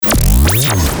For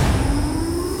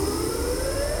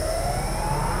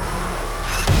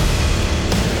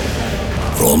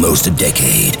almost a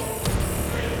decade,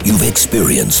 you've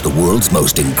experienced the world's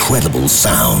most incredible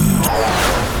sound.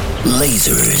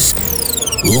 Lasers,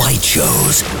 light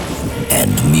shows,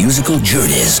 and musical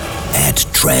journeys at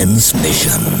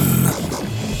Transmission.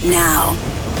 Now,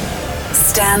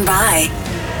 stand by.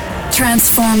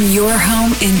 Transform your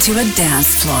home into a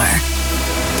dance floor.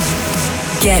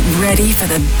 Get ready for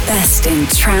the best in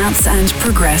trance and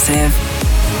progressive.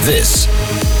 This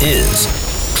is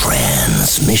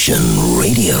Transmission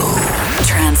Radio.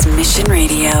 Transmission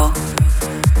Radio.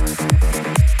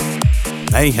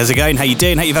 Hey, how's it going? How you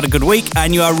doing? Hope you've had a good week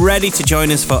and you are ready to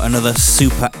join us for another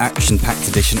super action-packed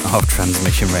edition of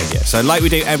Transmission Radio. So like we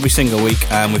do every single week,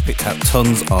 we've picked out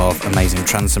tons of amazing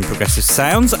trance and progressive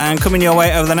sounds, and coming your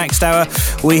way over the next hour,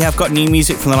 we have got new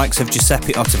music from the likes of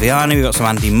Giuseppe Ottaviani, we've got some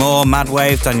Andy Moor,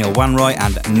 Madwave, Daniel Wanrooy,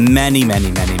 and many more.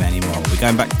 We're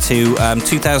going back to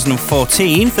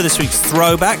 2014 for this week's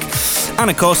Throwback, and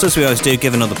of course, as we always do,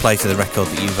 give another play to the record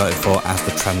that you voted for as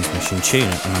the Transmission tune,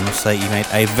 and I must say you made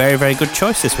a very, very good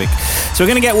choice this week. So we're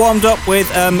going to get warmed up with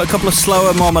a couple of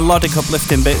slower, more melodic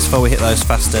uplifting bits before we hit those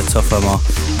faster, tougher, more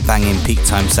banging peak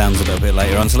time sounds a little bit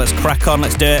later on. So let's crack on,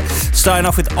 let's do it. Starting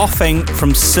off with Offing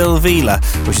from SILVELA,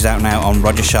 which is out now on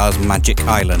Roger Shah's Magic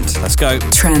Island. Let's go.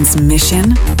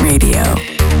 Transmission Radio.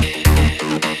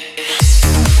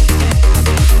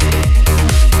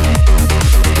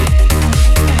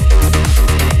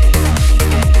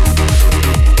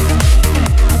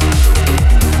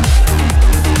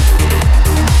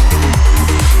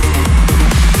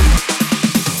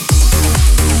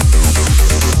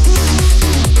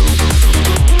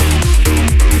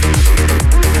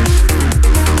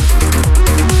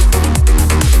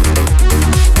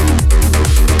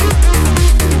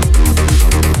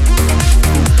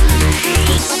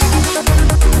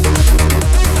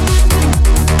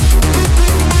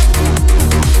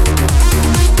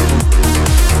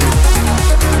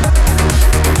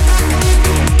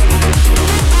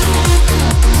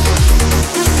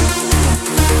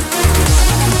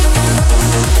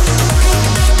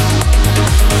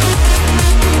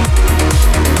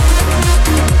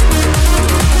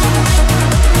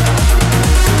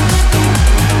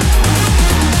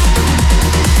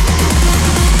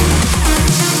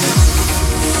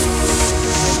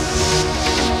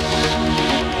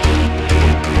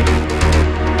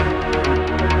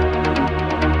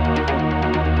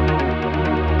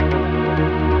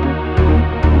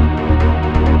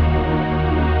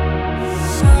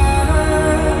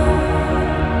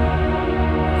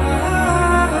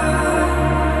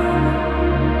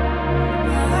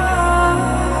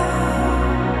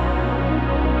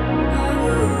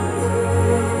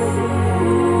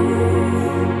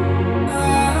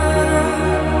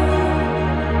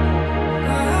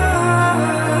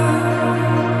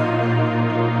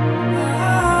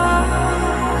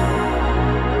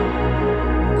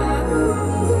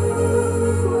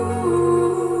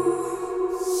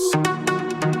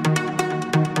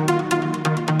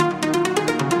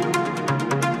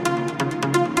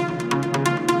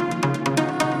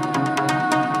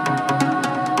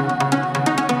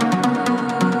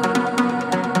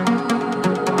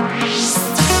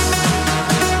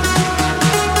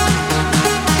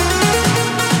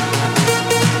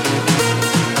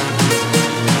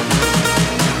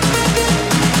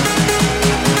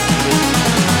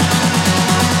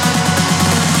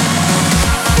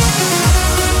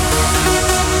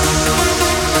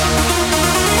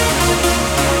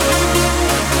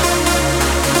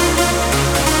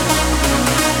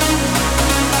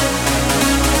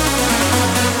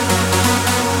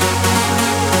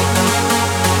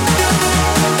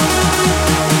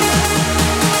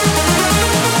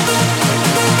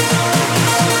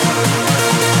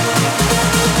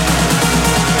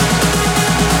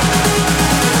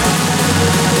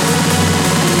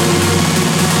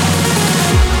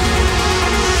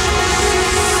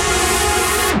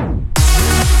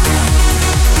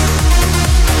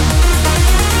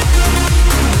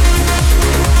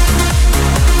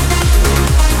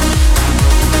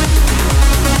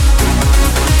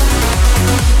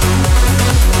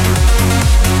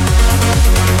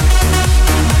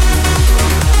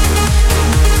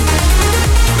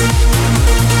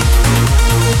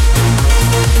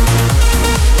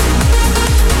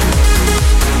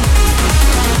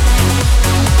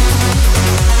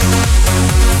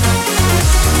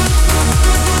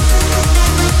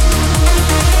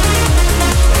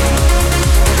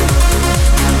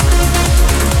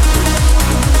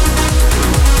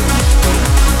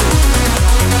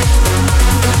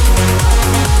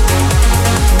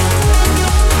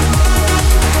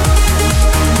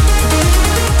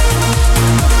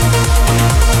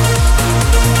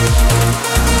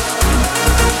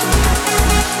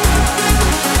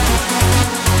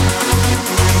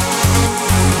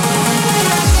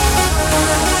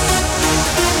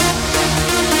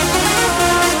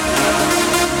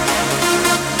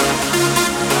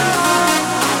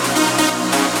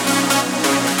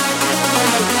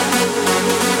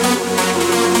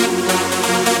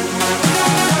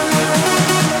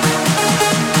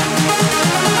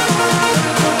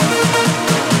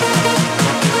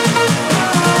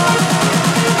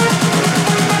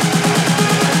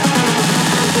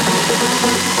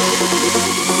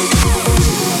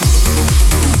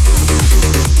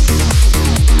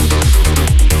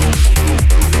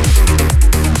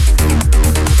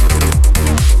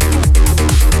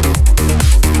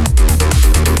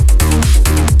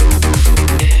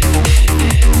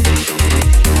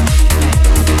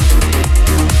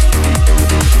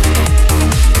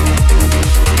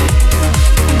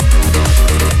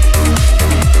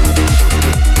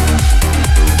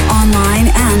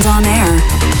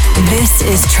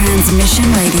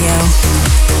 Transmission Radio.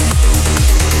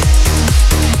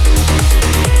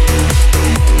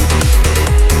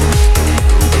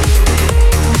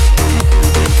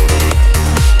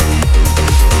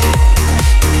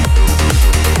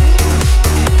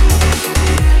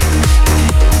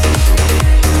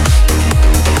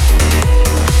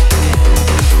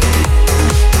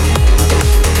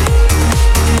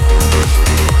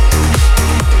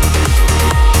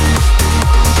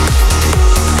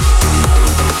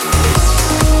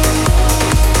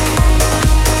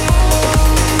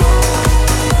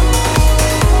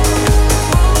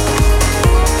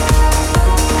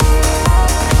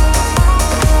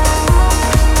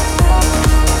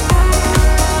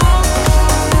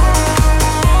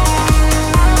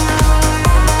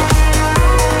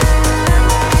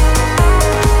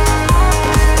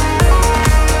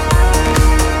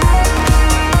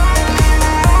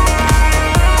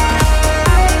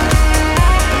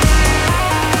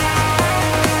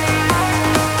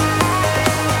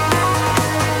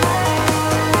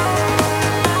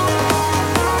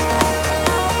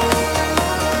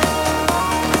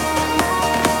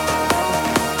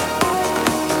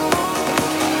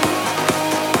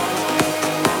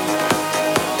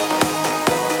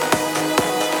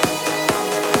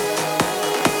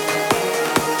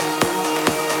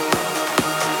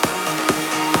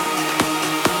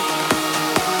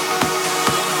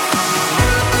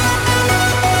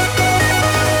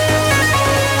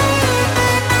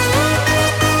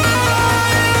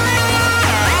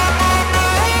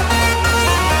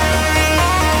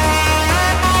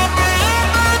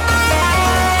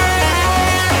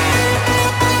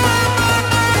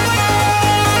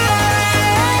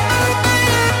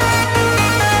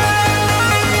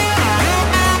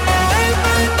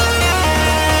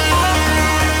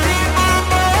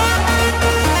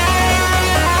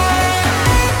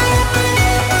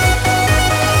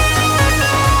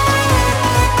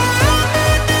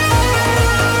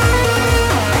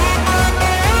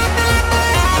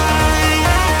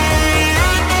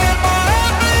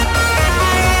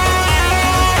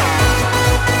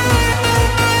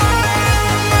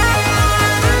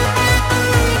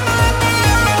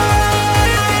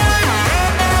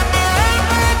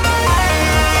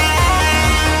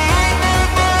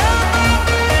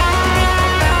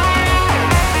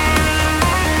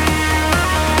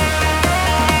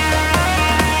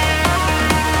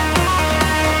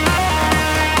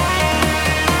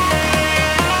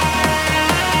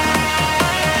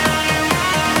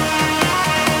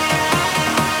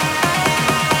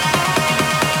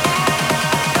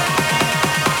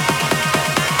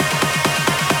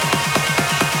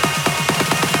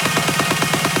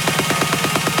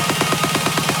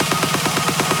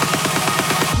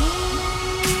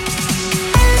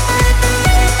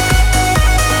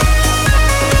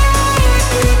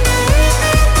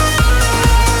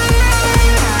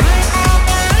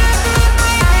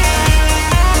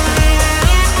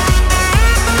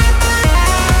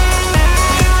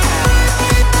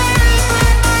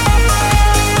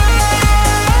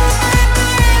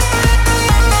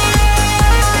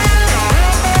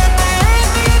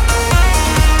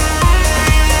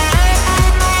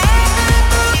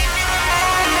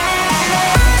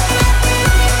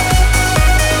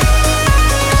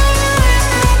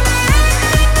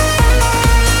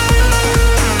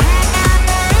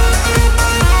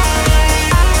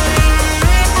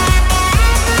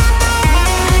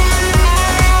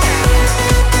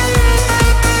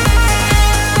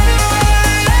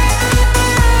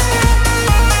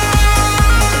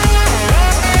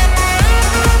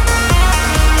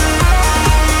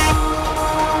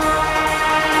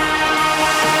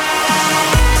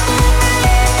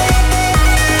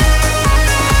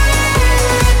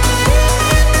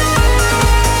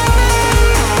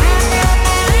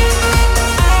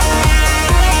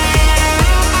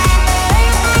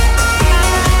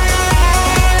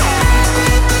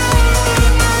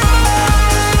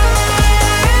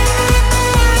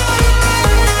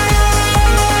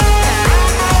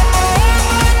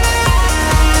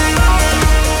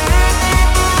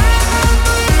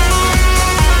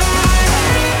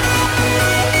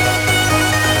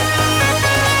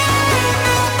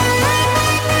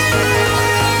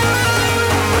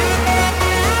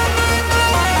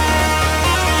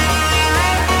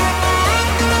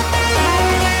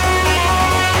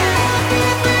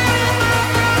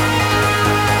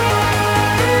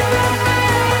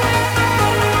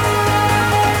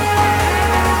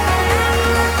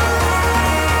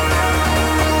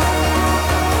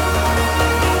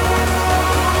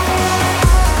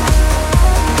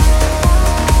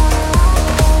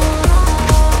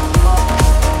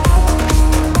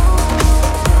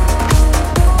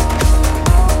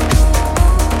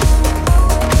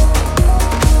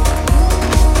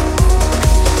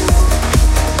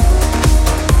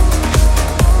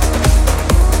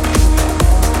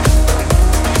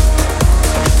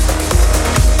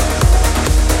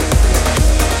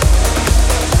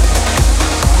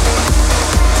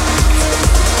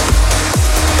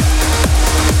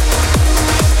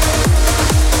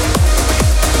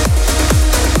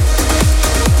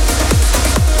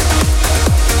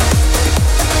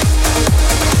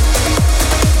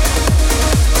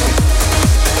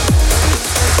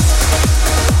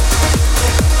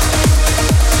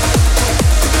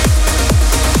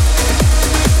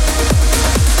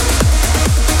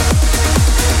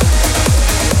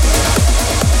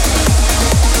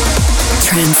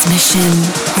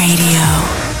 Transmission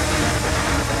Radio.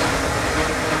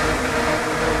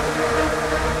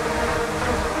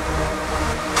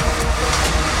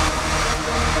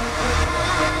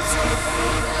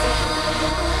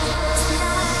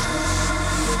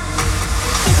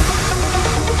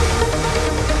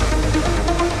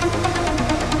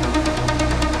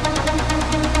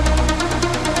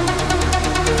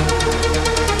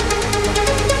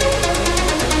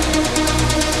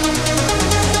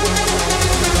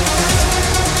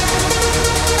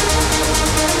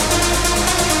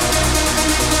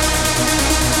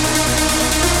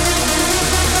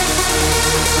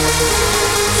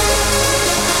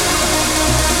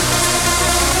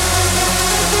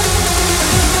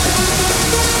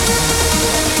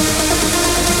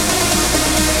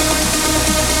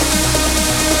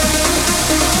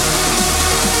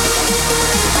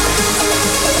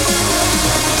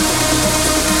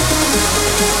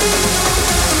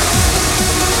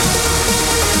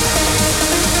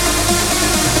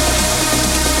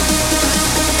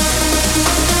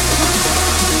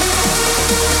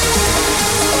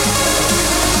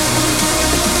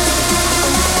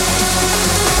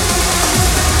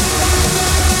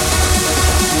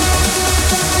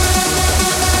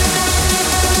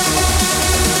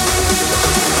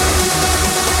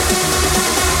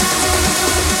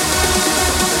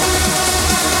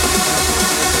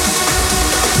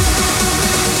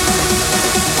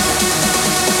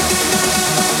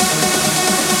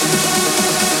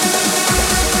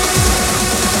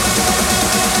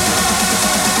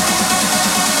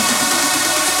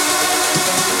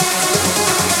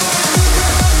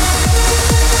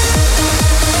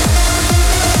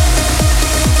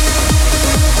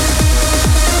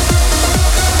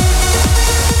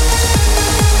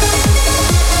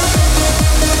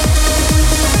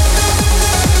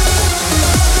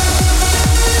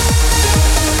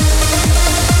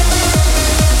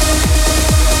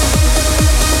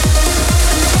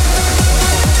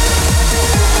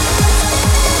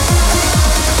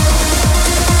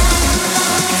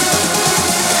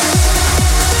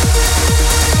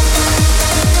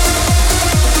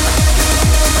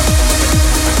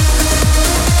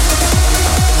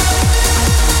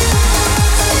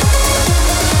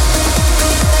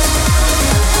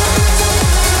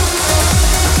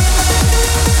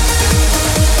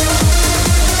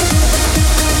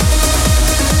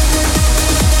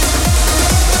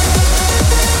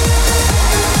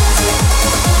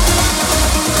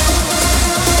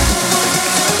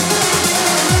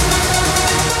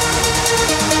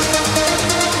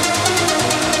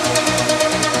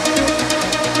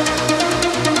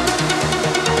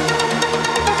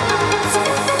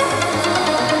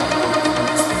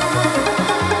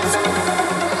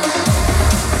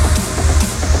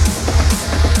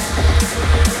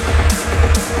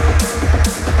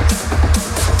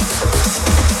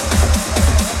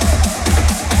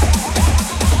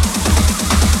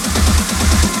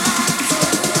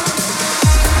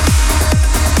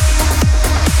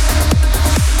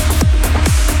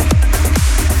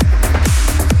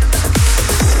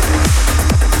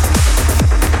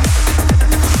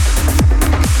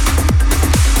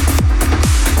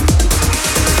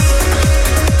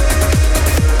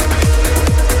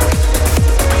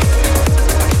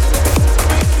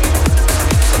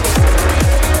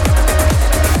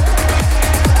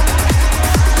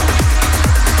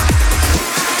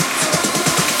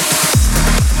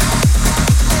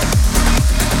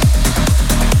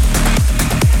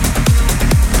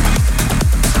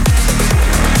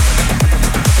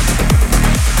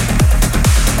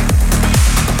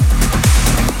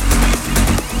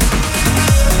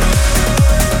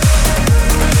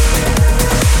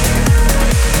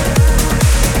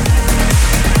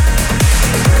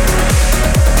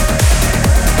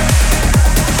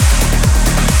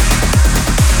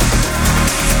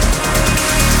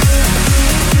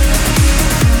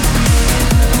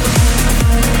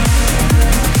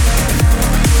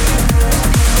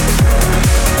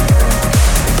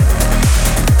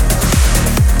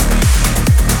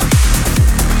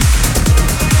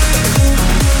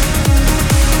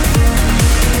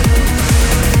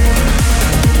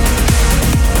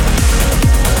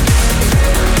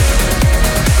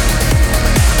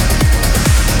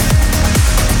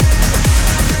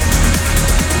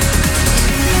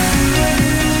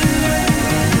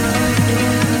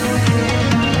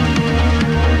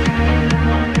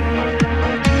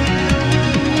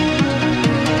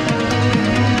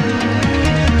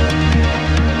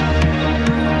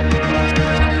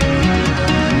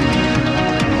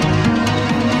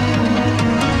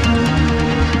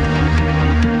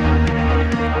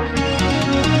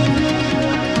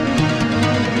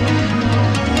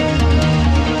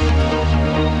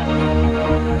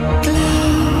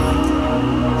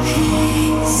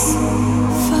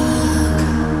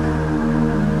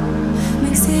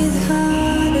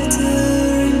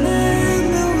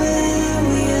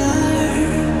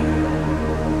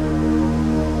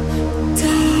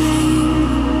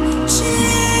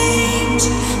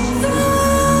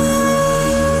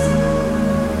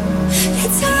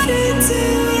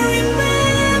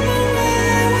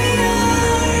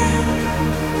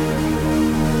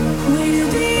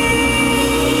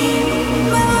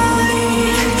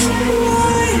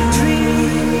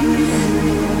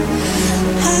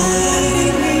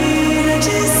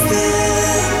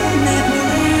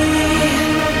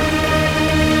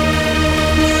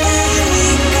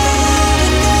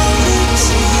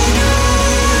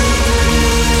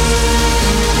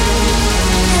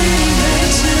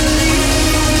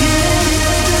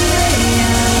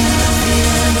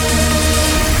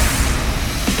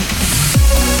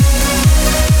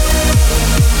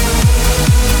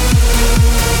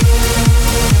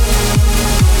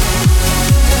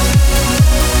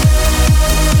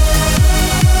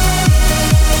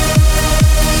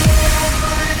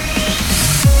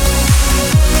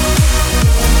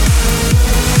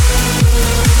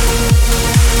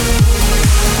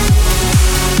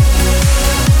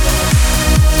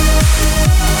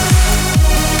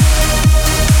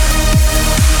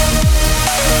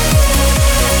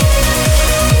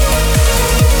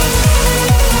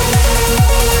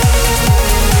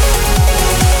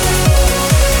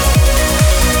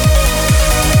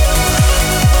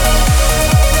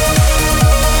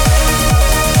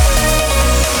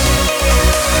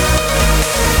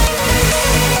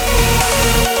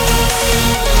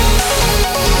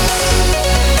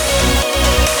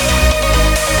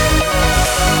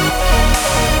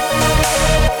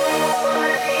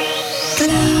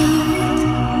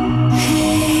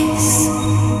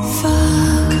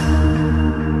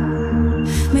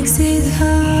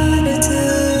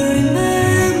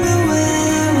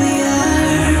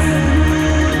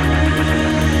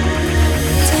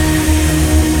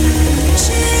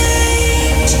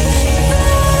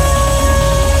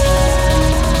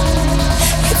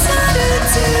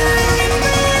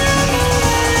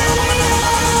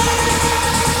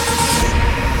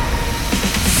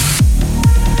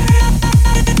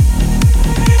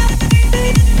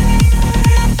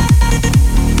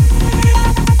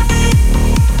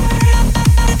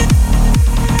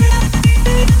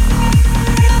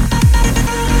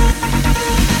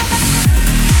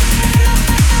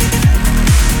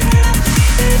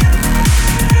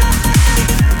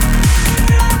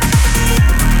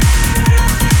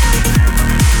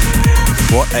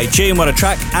 a tune, what a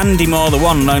track. Andy Moor, the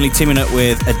one and only, teaming up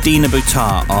with Adina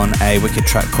Butar on a wicked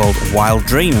track called Wild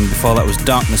Dream, and before that was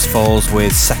Darkness Falls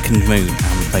with Second Moon,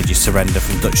 and we played you Surrender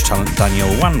from Dutch talent Daniel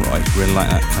Wanrooy. Really like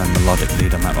that kind of melodic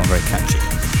lead on that one, very catchy.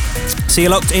 So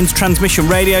you're locked into Transmission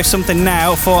Radio, something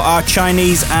now for our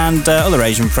Chinese and other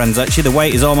Asian friends. Actually, the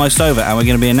wait is almost over, and we're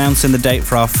going to be announcing the date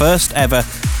for our first ever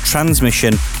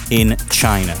transmission in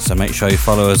China. So make sure you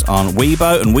follow us on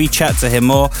Weibo and WeChat to hear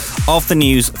more of the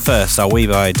news first. Our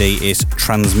Weibo ID is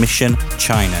Transmission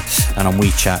China, and on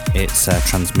WeChat it's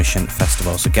Transmission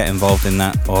Festival. So get involved in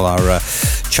that, all our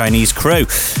Chinese crew.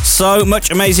 So much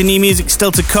amazing new music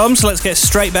still to come, so let's get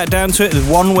straight back down to it with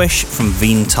One Wish from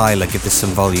Veen Tyler. Give this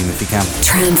some volume if you can.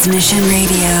 Transmission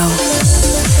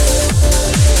Radio.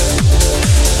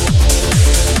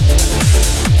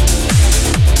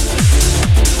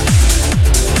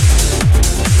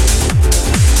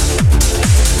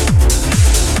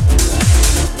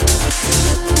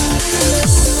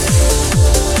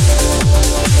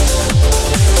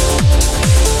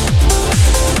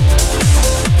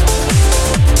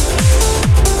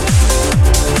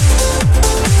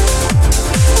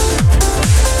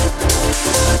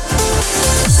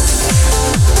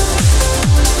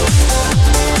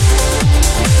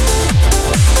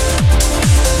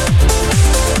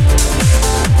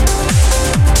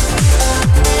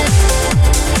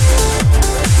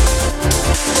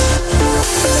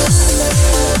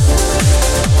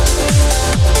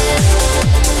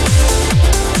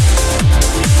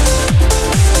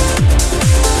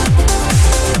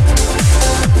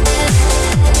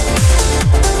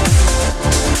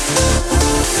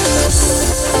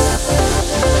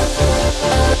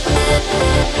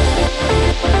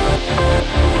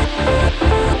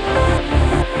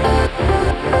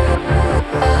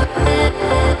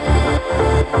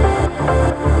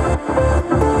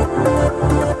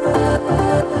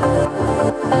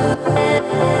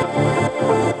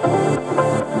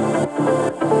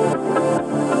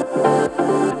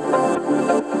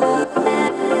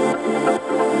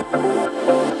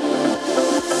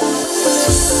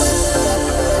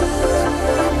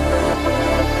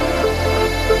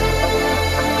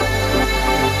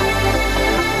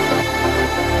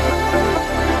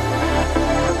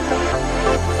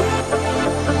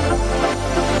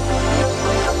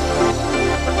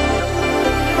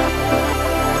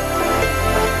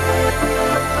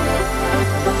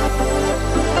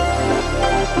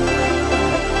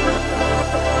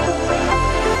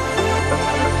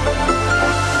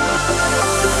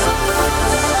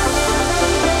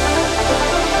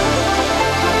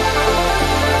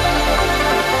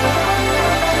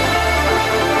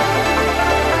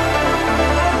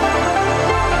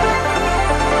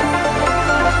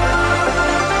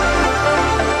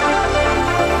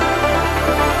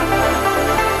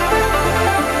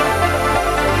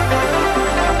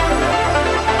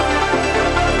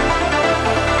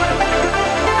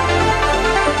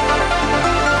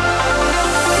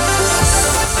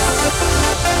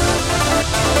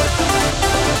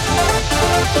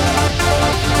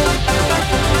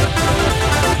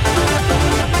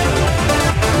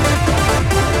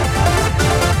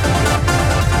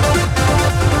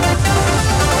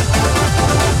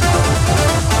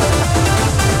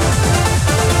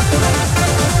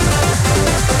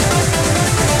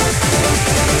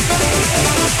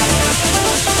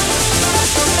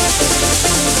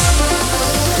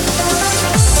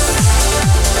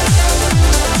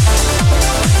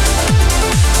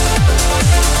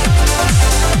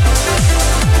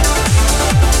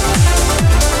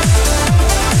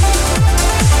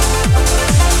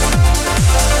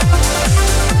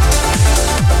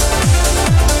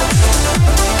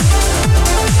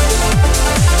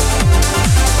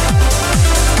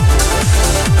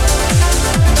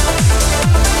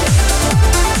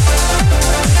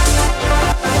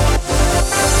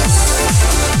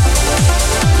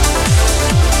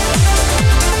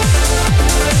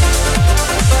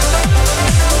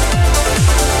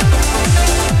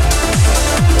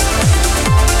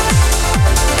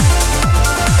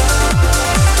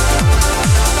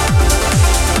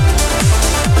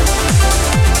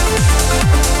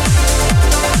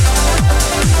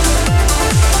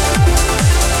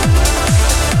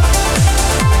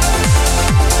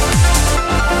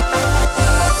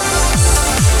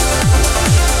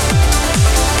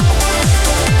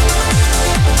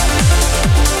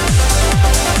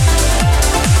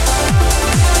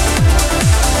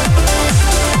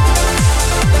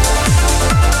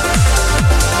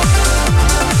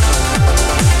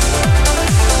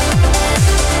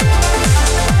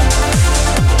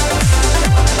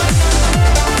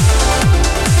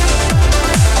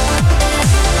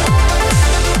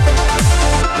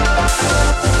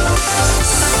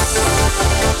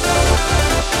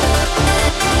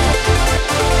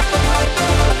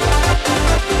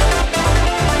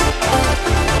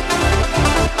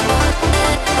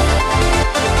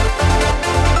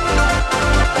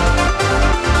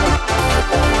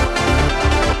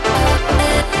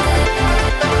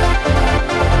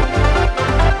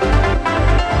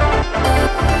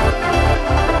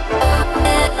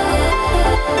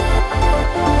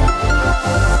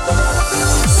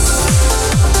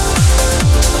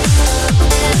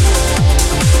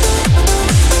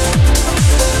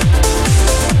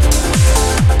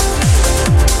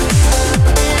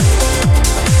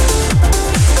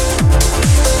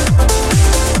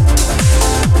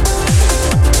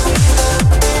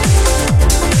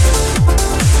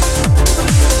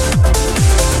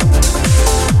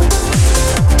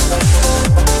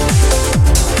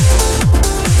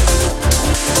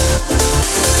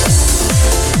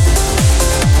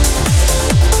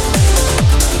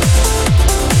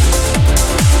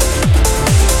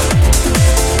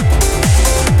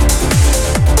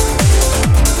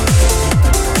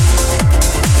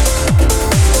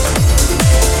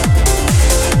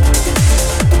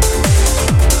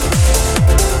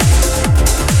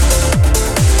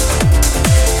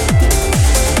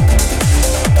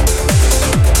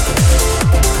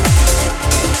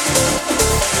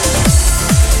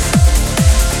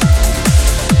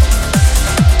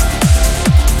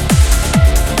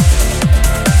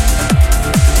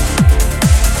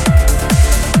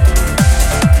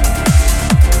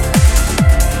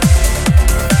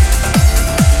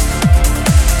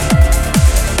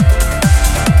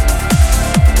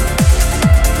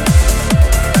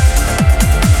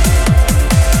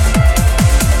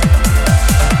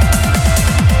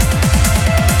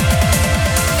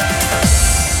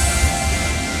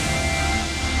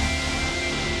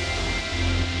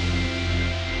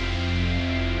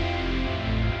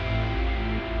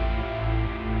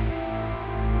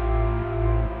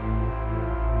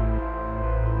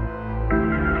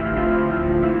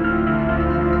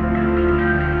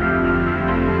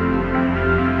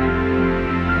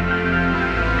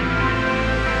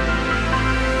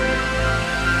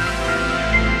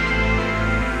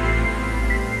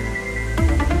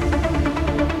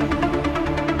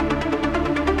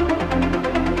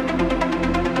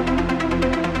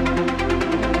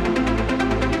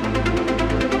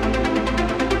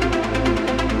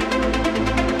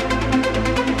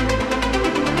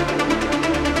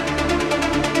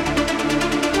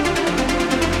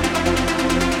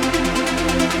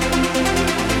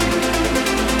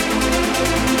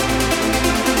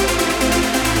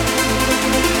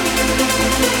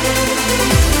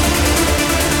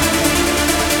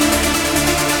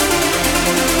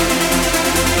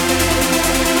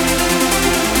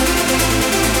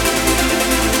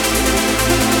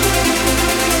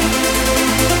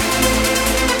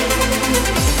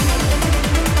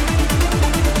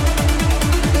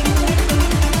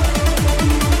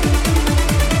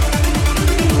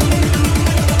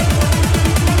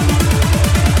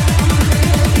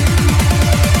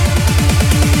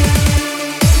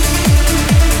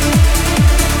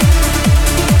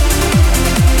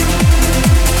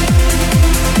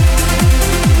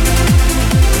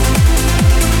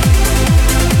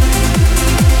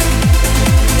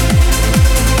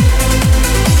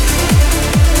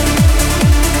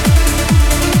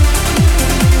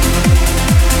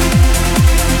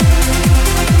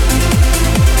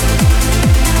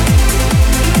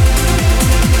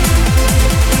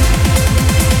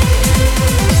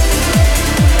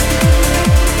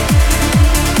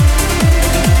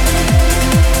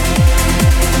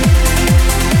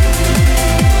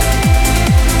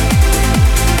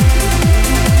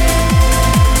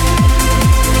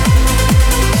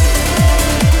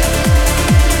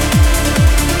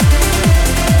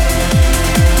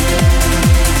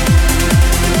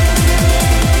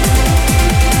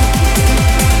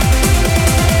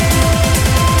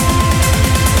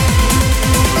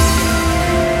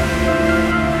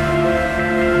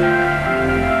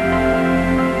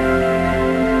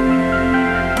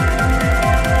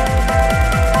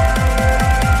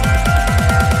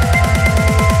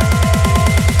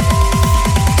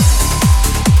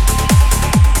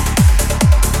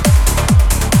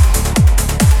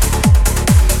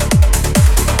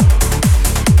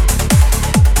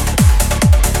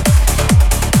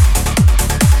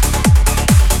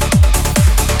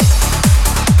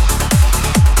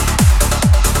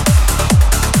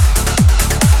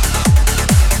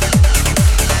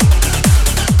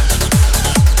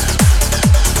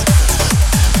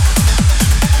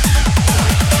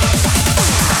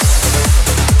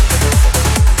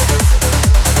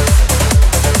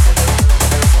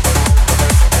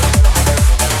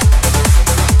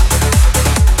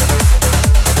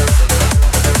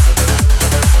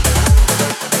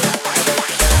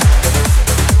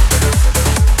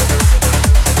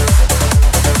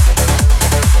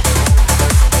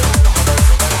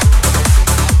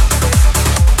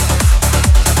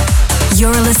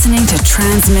 listening to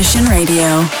Transmission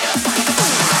Radio.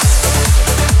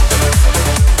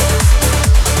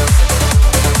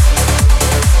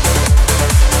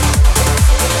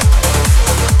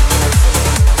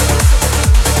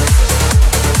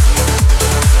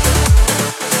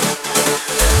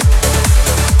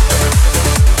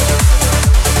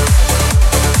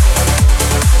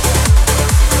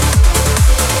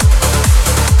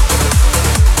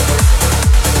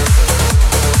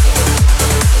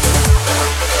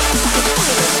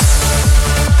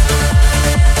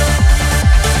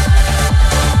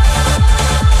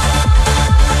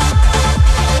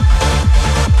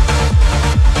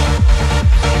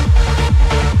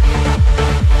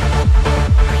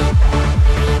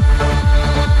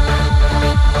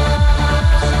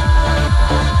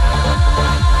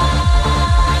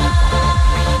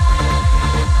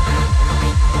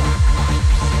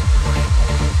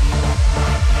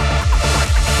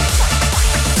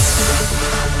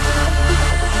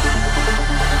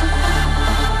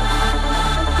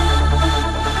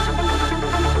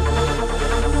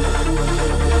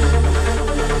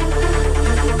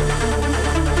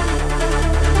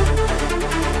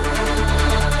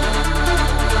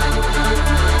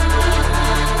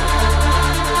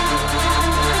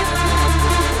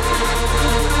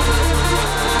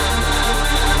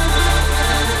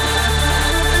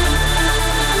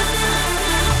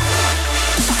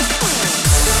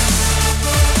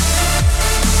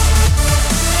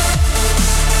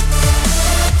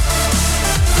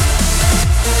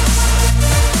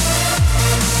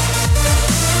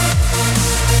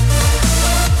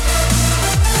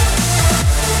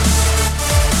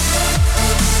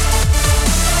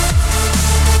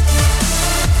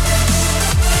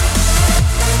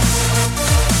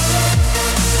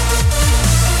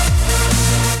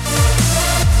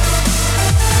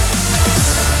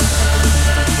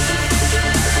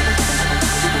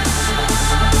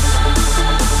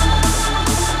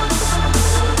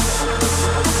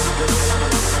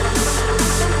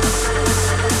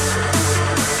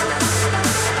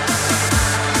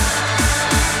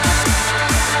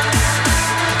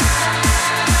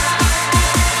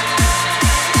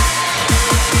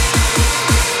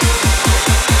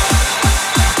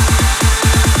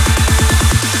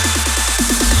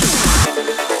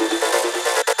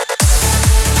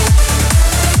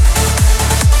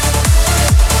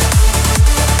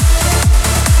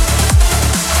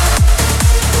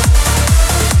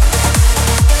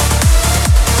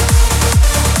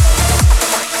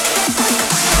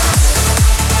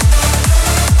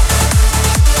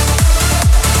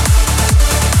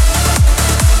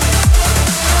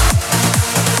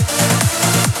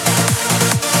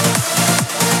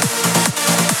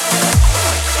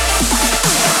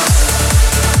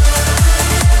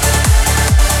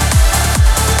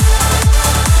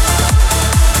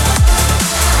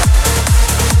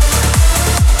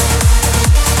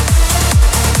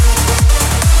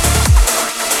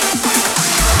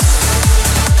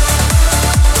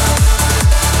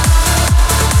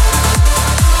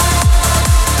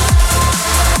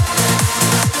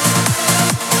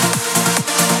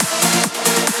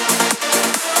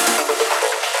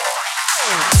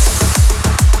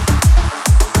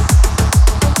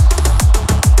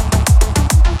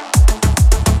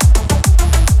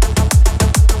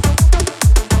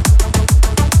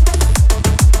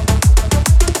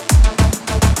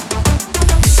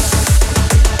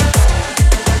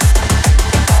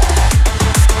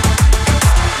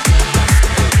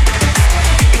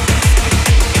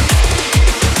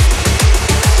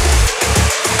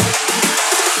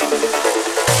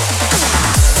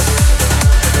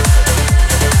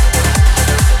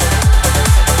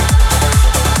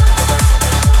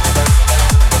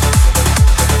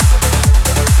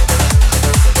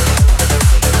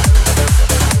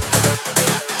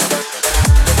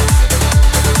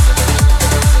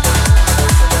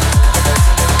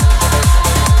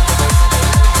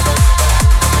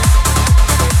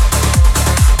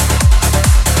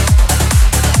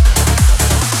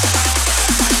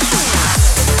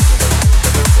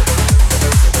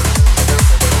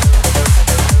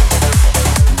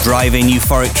 driving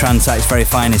euphoric trance at its very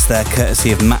finest there,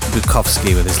 courtesy of Matt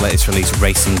Bukovski with his latest release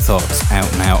Racing Thoughts,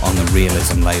 out now on the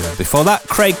Rielism label. Before that,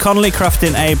 Craig Connelly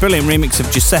crafting a brilliant remix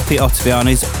of Giuseppe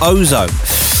Ottaviani's Ozone.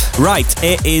 Right,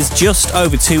 it is just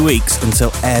over 2 weeks until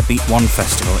Airbeat One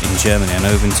Festival in Germany. I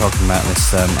know we've been talking about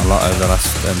this a lot over the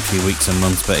last few weeks and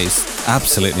months, but it's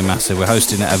absolutely massive. We're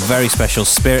hosting a very special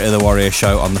Spirit of the Warrior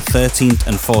show on the 13th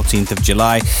and 14th of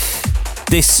July.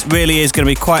 This really is going to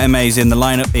be quite amazing. The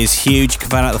lineup is huge. You can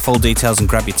find out the full details and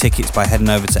grab your tickets by heading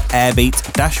over to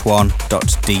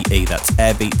airbeat-1.de. That's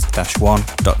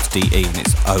airbeat-1.de, and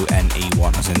it's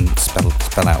ONE1, as in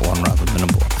spell out one rather than the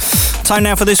number one. Time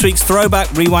now for this week's throwback,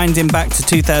 rewinding back to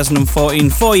 2014.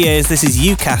 4 years, this is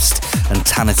UCast and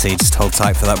Tanity. Just hold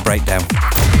tight for that breakdown.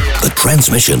 The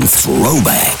Transmission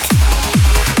Throwback.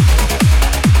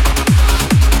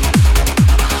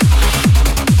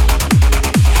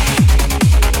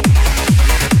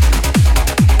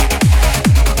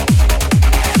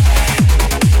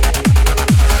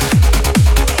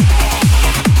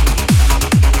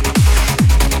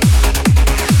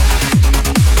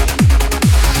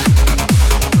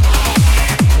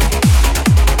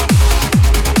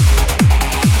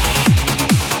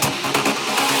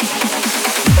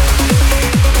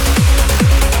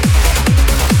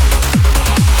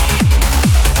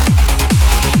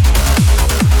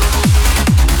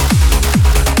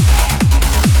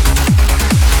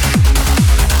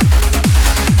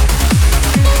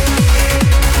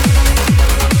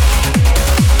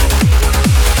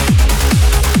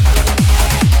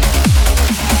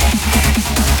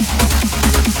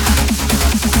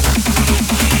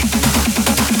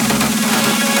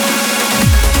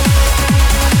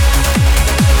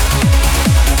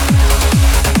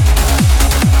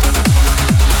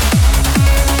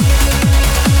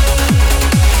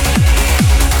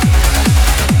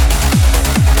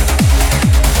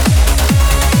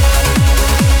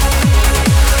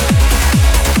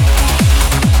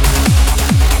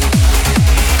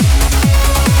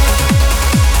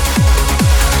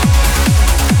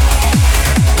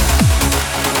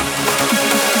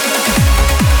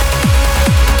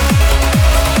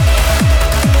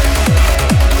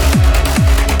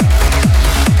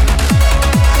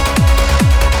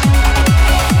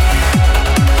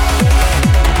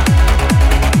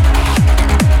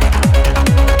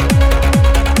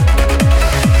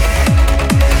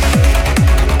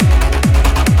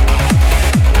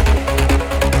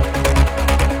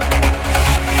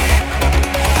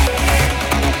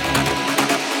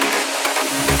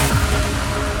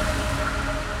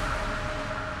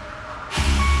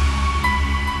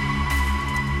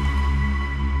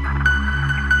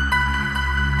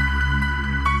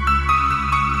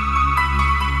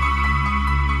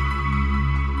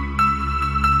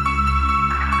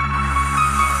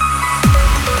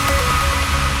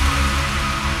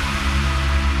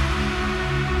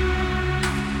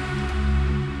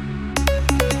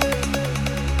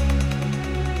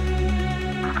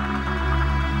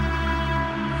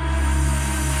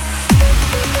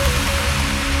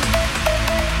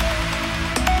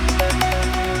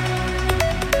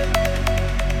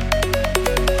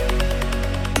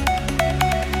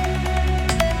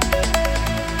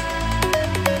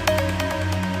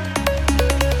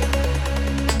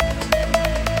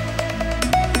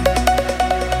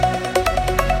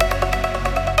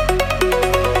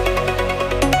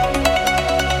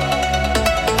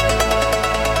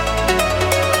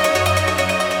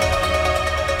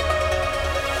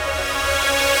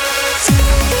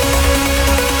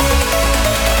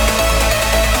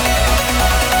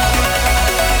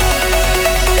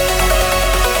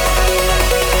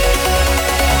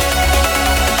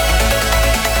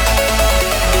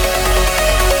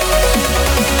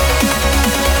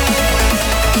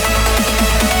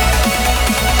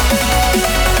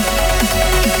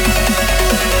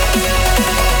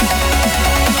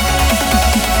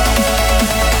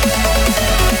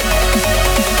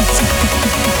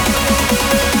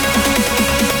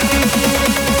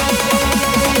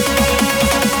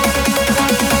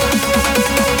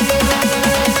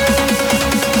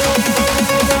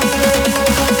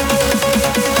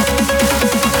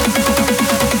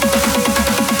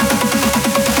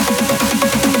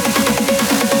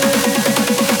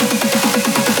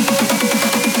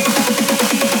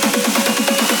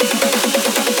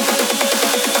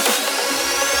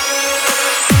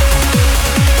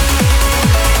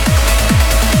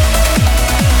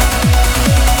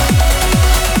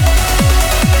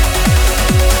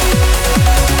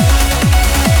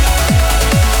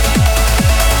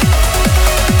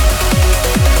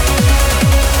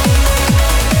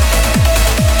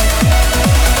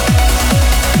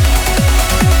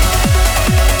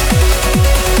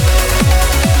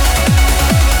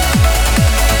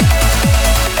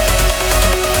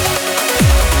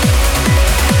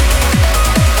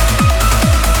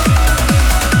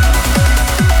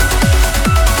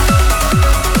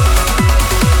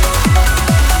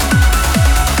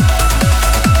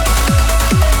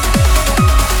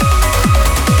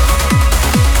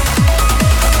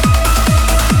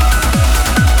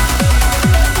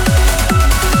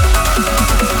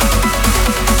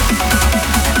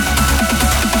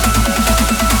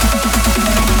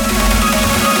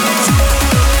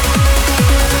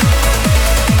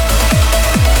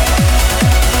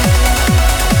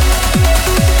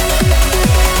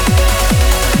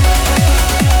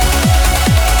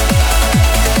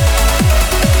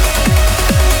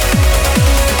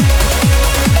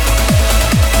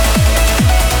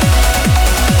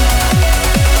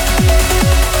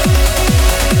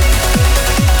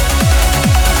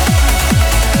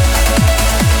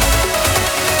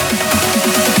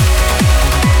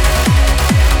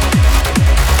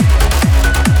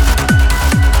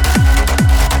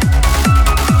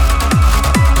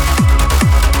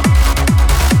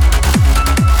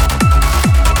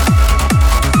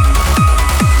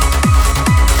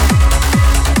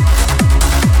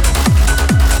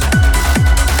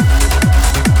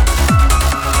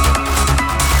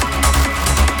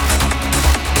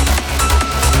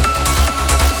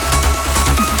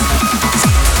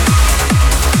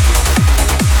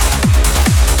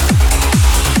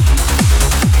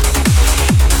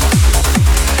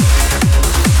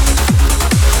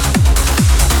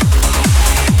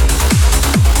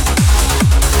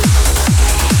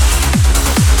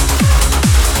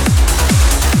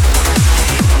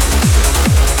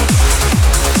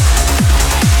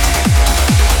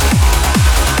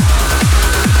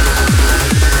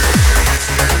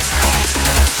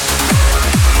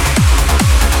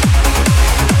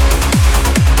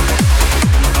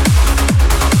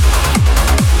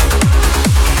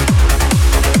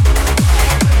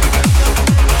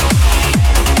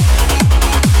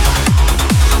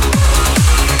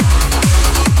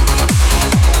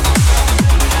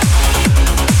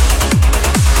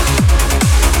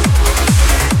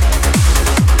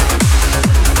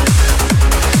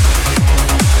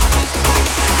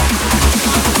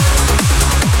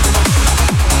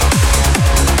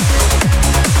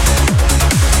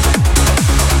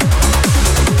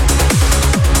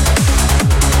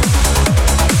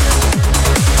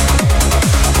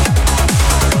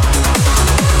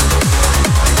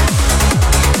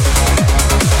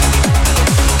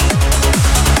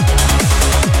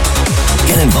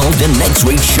 involved in next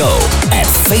week's show at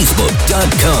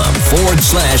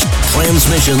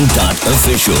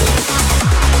facebook.com/transmission.official.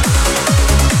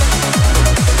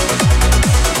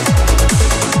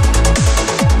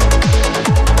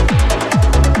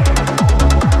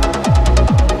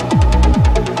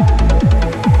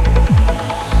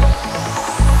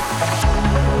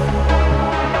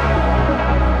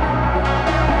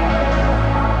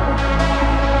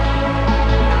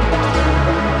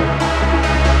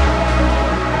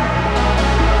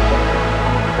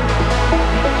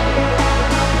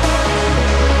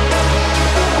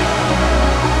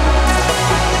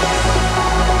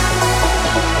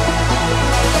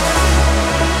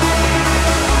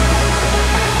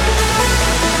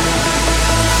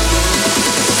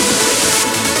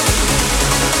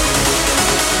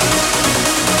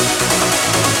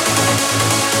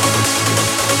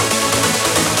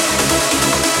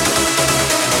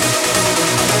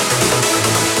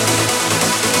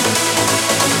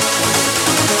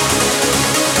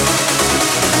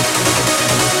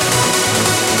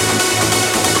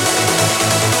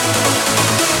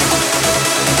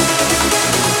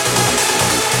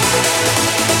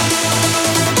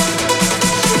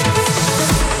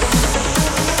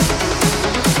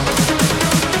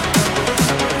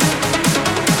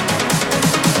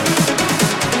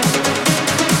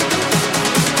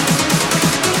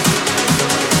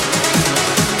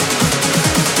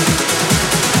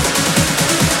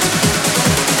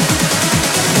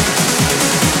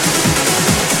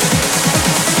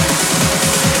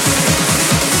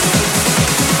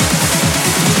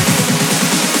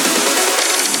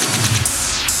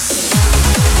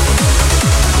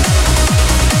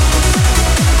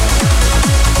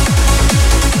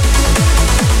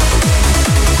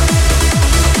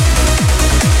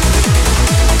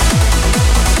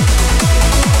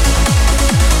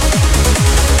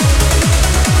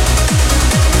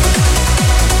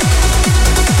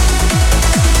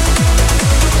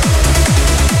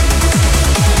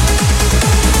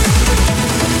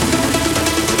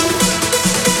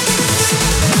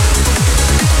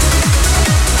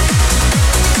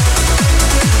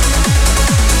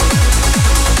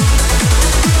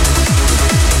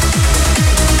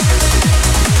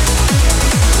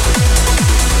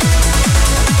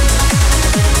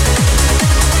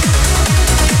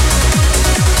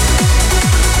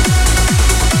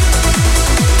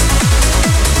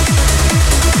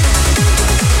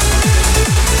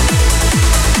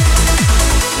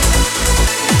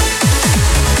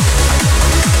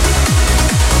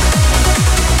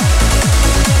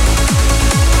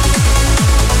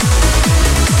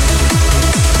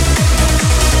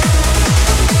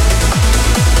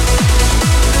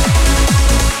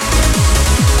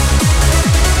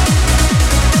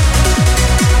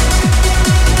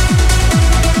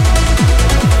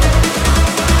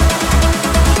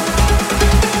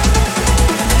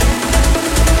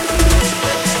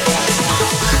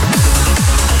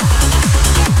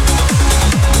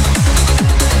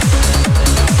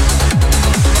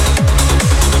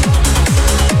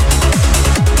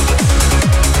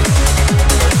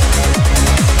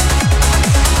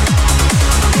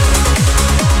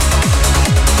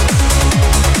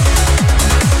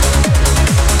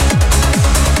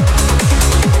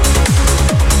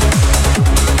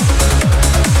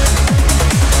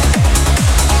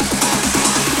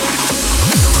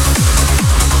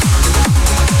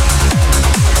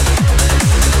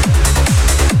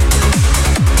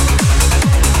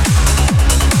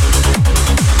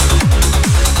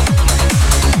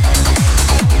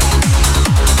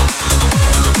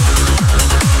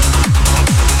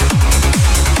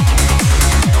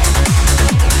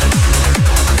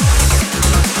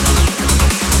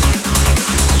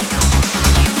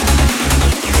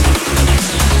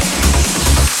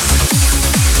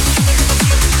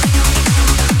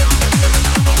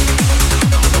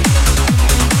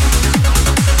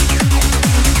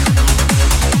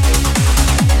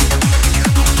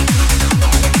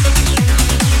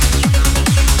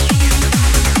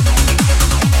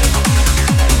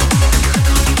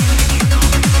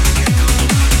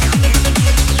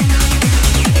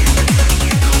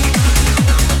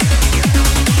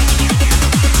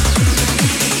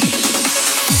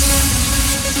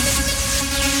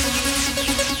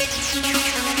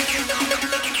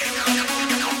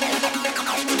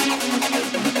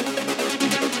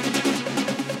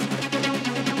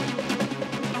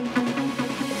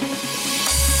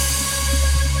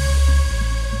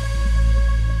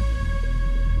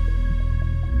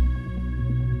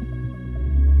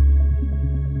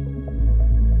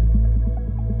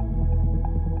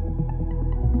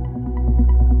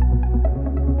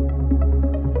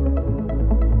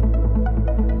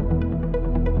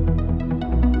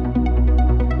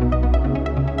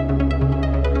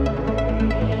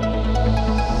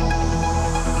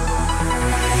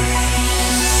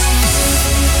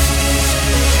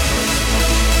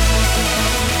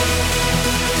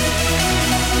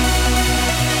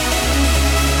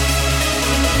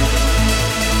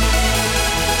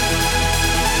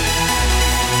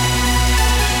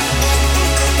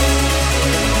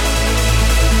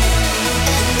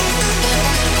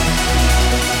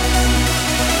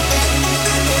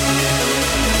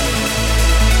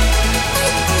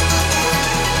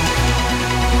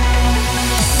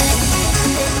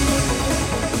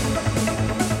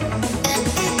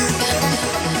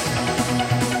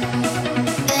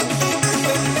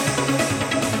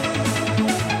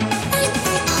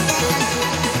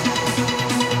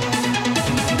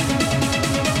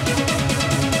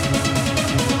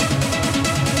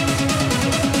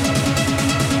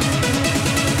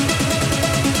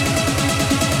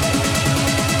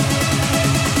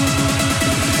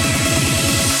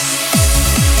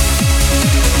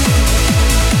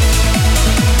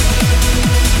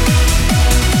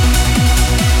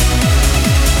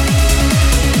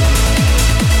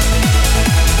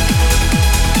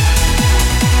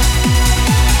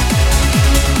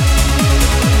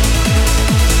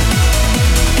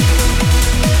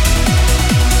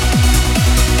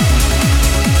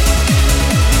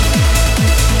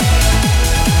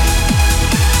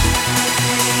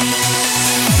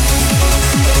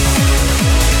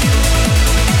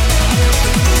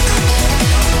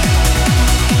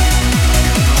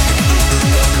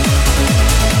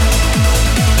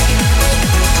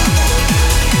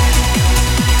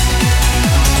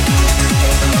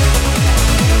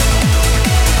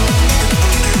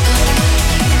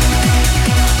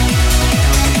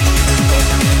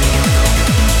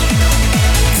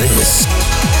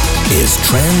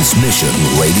 Transmission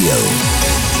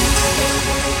Radio.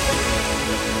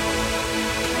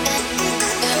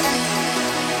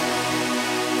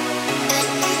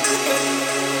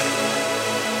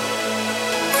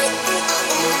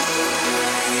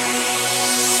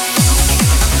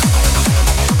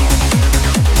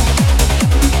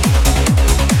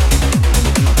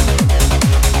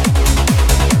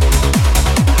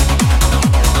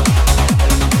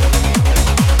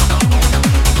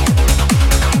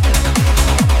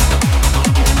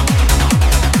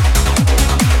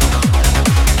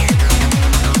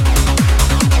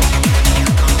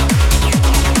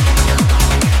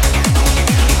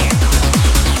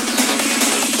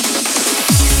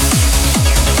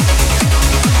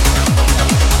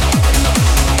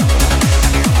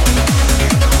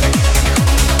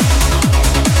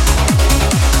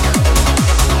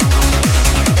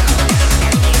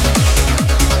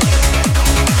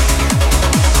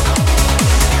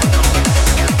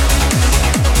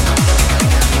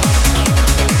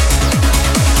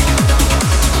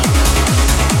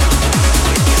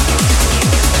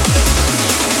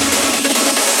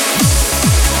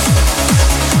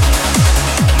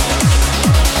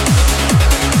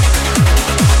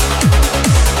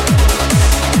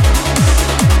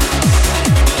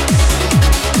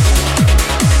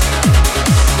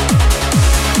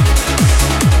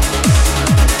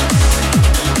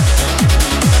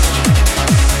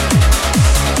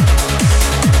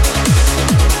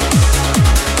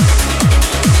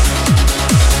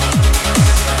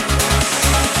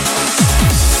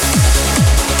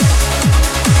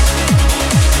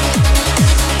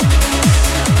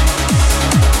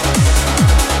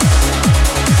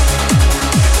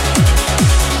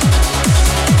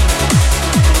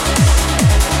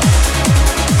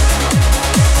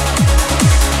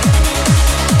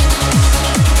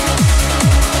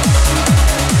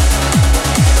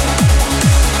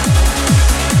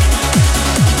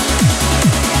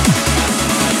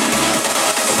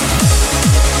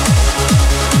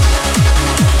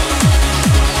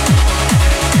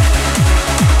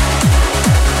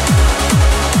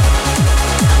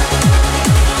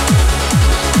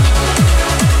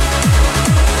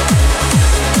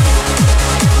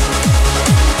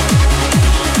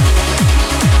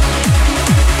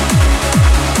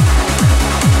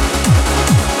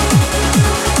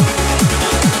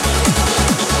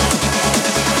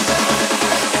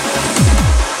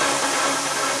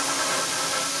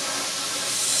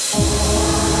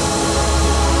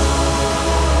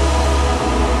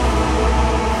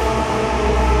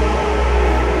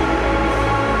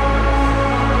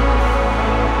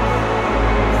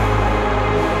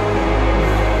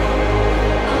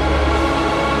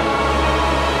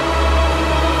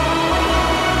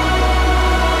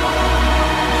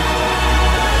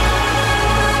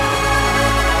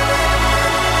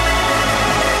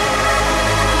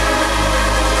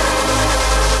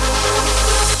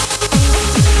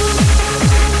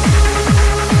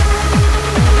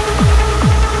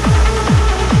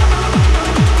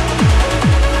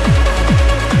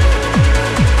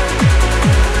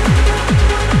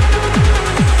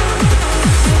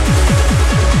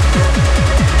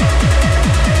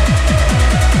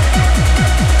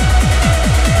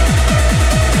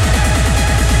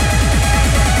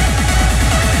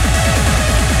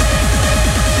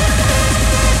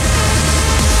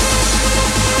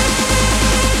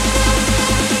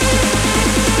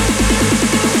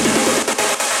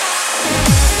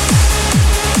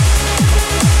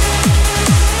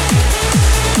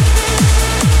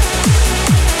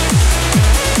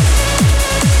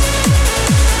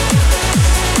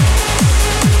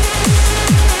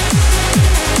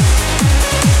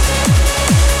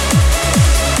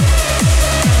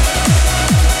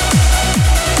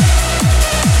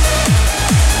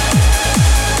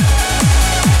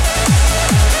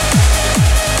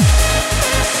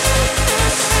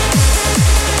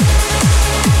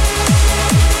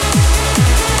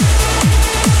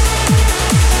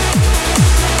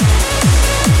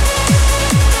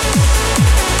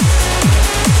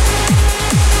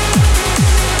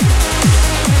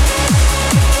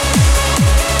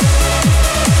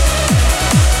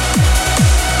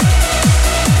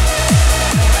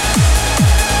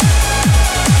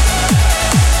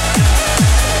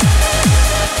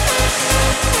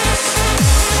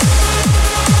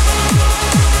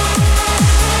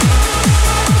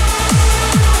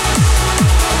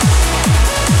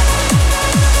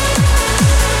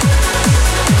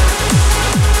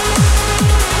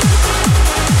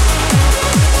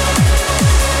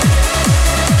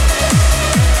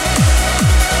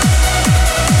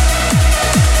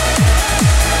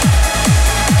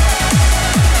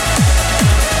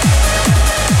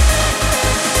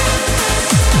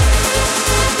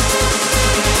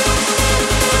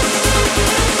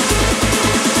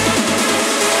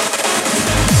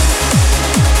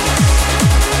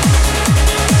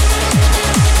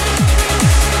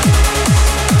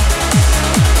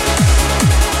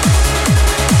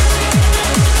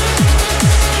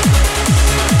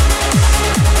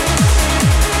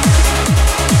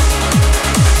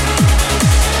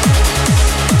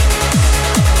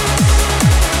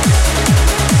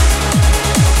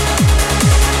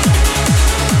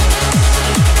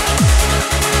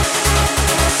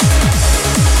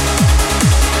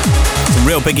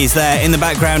 little biggies there. In the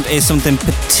background is something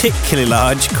particularly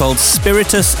large called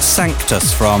Spiritus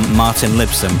Sanctus from Martin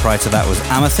Libsen. Prior to that was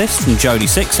Amethyst from Jody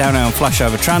 6, out now on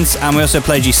Flashover Trance. And we also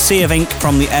played you Sea of Ink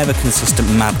from the ever-consistent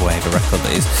Madwave, a record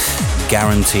that is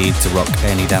guaranteed to rock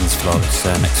any dance floor this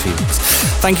next few weeks.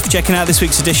 Thank you for checking out this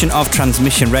week's edition of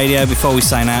Transmission Radio. Before we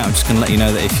sign out, I'm just going to let you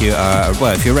know that if you're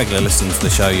a regular listener to the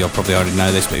show, you'll probably already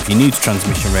know this, but if you're new to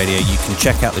Transmission Radio, you can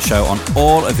check out the show on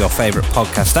all of your favourite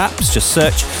podcast apps. Just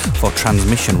search for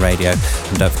Transmission Radio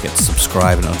and don't forget to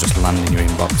subscribe, and it'll just land in your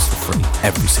inbox for free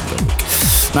every single week.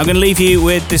 Now I'm going to leave you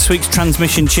with this week's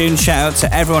Transmission tune. Shout out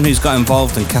to everyone who's got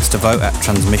involved and cast a vote at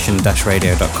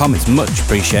transmission-radio.com. It's much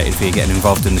appreciated for you getting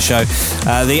involved in the show.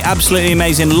 The absolutely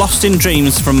amazing Lost in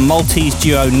Dreams from Maltese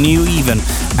duo New Even,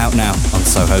 out now on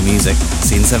Soho Music.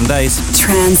 See you in 7 days.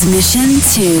 Transmission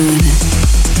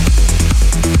tune.